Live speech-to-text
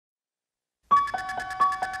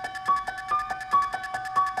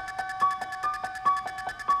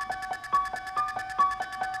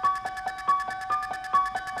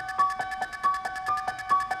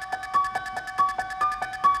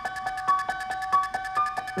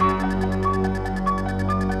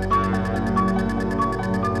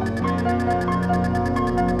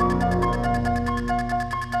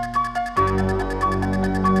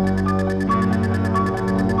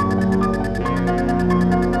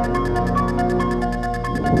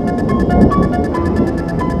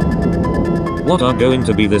What are going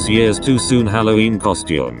to be this year's too soon Halloween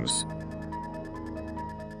costumes?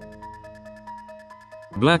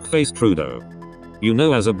 Blackface Trudeau. You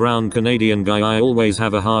know, as a brown Canadian guy, I always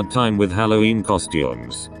have a hard time with Halloween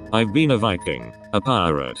costumes. I've been a Viking, a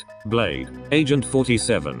pirate, Blade, Agent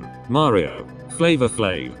 47, Mario, Flavor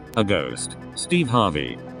Flav, a ghost, Steve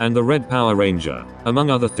Harvey, and the Red Power Ranger, among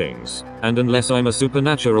other things. And unless I'm a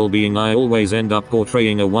supernatural being, I always end up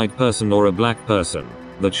portraying a white person or a black person.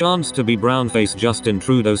 The chance to be brownface Justin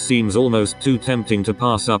Trudeau seems almost too tempting to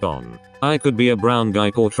pass up on. I could be a brown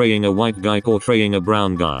guy portraying a white guy portraying a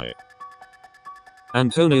brown guy.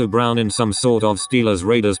 Antonio Brown in some sort of Steelers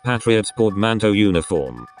Raiders Patriots portmanteau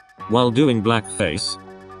uniform. While doing blackface.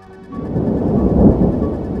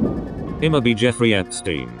 Imma be Jeffrey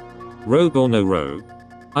Epstein. Rogue or no rogue?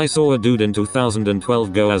 I saw a dude in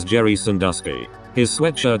 2012 go as Jerry Sandusky. His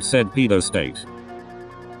sweatshirt said pedo state.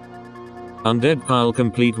 Undead pile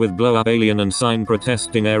complete with blow up alien and sign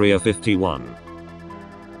protesting Area 51.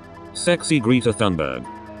 Sexy Greta Thunberg.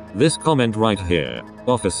 This comment right here.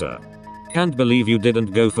 Officer. Can't believe you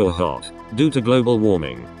didn't go for hot. Due to global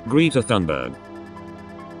warming. Greta Thunberg.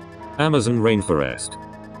 Amazon rainforest.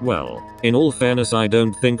 Well, in all fairness, I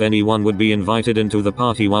don't think anyone would be invited into the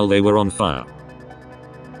party while they were on fire.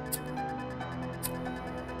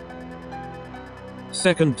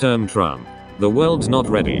 Second term Trump. The world's not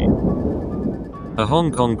ready. A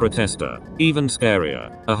Hong Kong protester. Even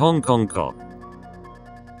scarier. A Hong Kong cop.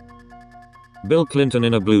 Bill Clinton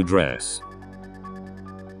in a blue dress.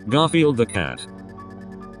 Garfield the cat.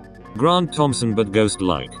 Grant Thompson but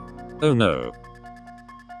ghost-like. Oh no.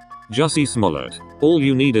 Jussie Smollett. All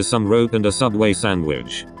you need is some rope and a Subway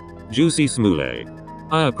sandwich. Juicy Smollett.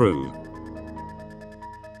 I approve.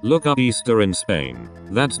 Look up Easter in Spain.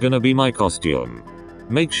 That's gonna be my costume.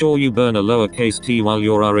 Make sure you burn a lowercase t while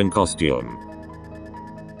you're in costume.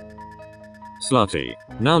 Slutty.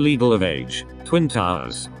 Now legal of age. Twin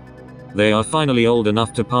Towers. They are finally old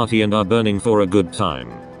enough to party and are burning for a good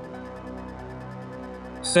time.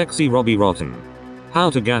 Sexy Robbie Rotten. How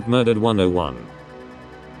to Get Murdered 101.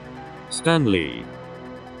 Stan Lee.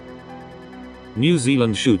 New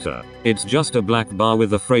Zealand shooter. It's just a black bar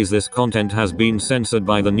with the phrase "this content has been censored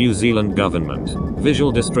by the New Zealand government."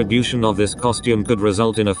 Visual distribution of this costume could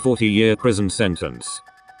result in a 40-year prison sentence.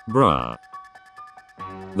 Bruh.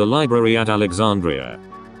 The library at Alexandria.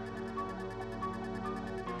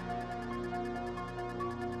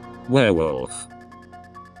 Werewolf.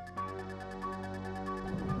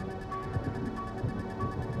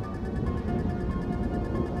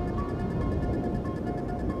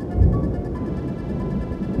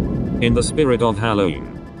 In the spirit of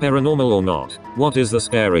Halloween, paranormal or not, what is the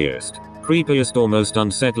scariest, creepiest or most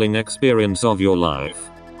unsettling experience of your life?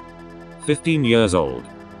 15 years old.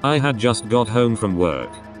 I had just got home from work,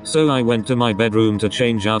 so I went to my bedroom to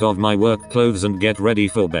change out of my work clothes and get ready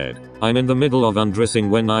for bed. I'm in the middle of undressing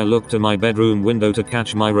when I look to my bedroom window to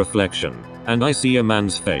catch my reflection, and I see a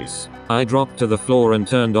man's face. I dropped to the floor and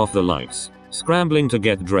turned off the lights, scrambling to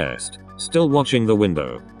get dressed, still watching the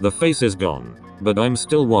window. The face is gone, but I'm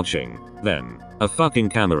still watching. Then, a fucking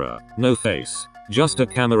camera, no face, just a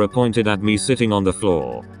camera pointed at me sitting on the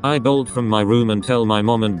floor. I bolt from my room and tell my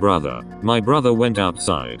mom and brother. My brother went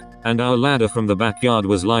outside, and our ladder from the backyard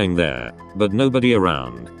was lying there, but nobody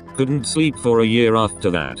around. Couldn't sleep for a year after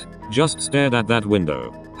that. Just stared at that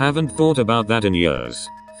window. Haven't thought about that in years.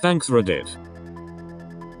 Thanks Reddit.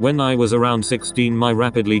 When I was around 16, my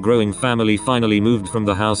rapidly growing family finally moved from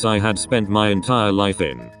the house I had spent my entire life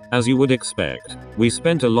in. As you would expect, we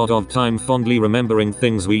spent a lot of time fondly remembering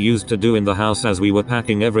things we used to do in the house as we were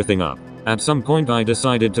packing everything up. At some point I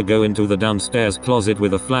decided to go into the downstairs closet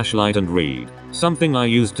with a flashlight and read. Something I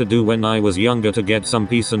used to do when I was younger to get some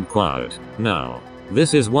peace and quiet. Now,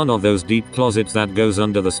 this is one of those deep closets that goes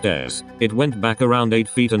under the stairs. It went back around 8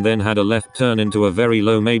 feet and then had a left turn into a very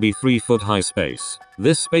low, maybe 3-foot high space.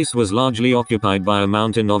 This space was largely occupied by a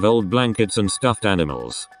mountain of old blankets and stuffed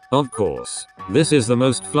animals. Of course, this is the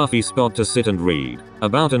most fluffy spot to sit and read.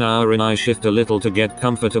 About an hour in, I shift a little to get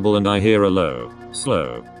comfortable and I hear a low,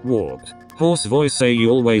 slow, warped, hoarse voice say, "You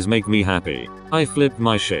always make me happy." I flipped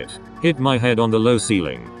my shit, hit my head on the low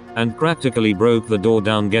ceiling, and practically broke the door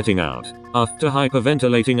down getting out. After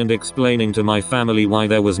hyperventilating and explaining to my family why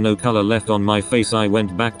there was no color left on my face, I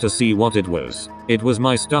went back to see what it was. It was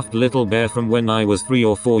my stuffed little bear from when I was 3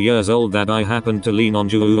 or 4 years old that I happened to lean on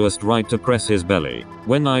just right to press his belly.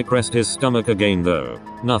 When I pressed his stomach again though,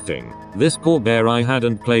 nothing. This poor bear I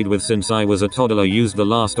hadn't played with since I was a toddler used the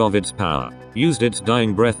last of its power. Used its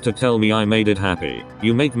dying breath to tell me I made it happy.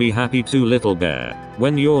 You make me happy too, little bear.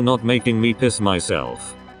 When you're not making me piss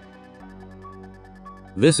myself.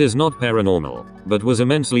 This is not paranormal, but was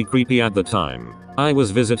immensely creepy at the time. I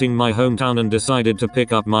was visiting my hometown and decided to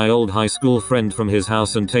pick up my old high school friend from his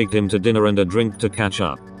house and take him to dinner and a drink to catch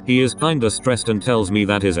up. He is kinda stressed and tells me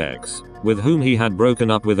that his ex, with whom he had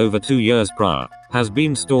broken up with over 2 years prior, has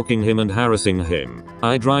been stalking him and harassing him.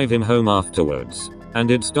 I drive him home afterwards,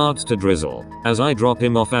 and it starts to drizzle. As I drop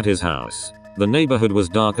him off at his house, the neighborhood was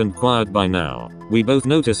dark and quiet by now. We both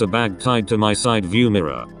notice a bag tied to my side view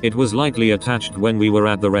mirror. It was likely attached when we were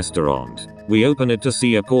at the restaurant. We open it to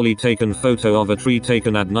see a poorly taken photo of a tree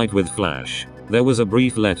taken at night with flash. There was a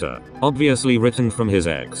brief letter, obviously written from his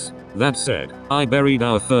ex, that said, "I buried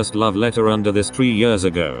our first love letter under this tree years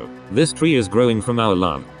ago. This tree is growing from our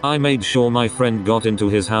love. I made sure my friend got into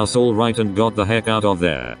his house all right and got the heck out of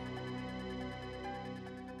there.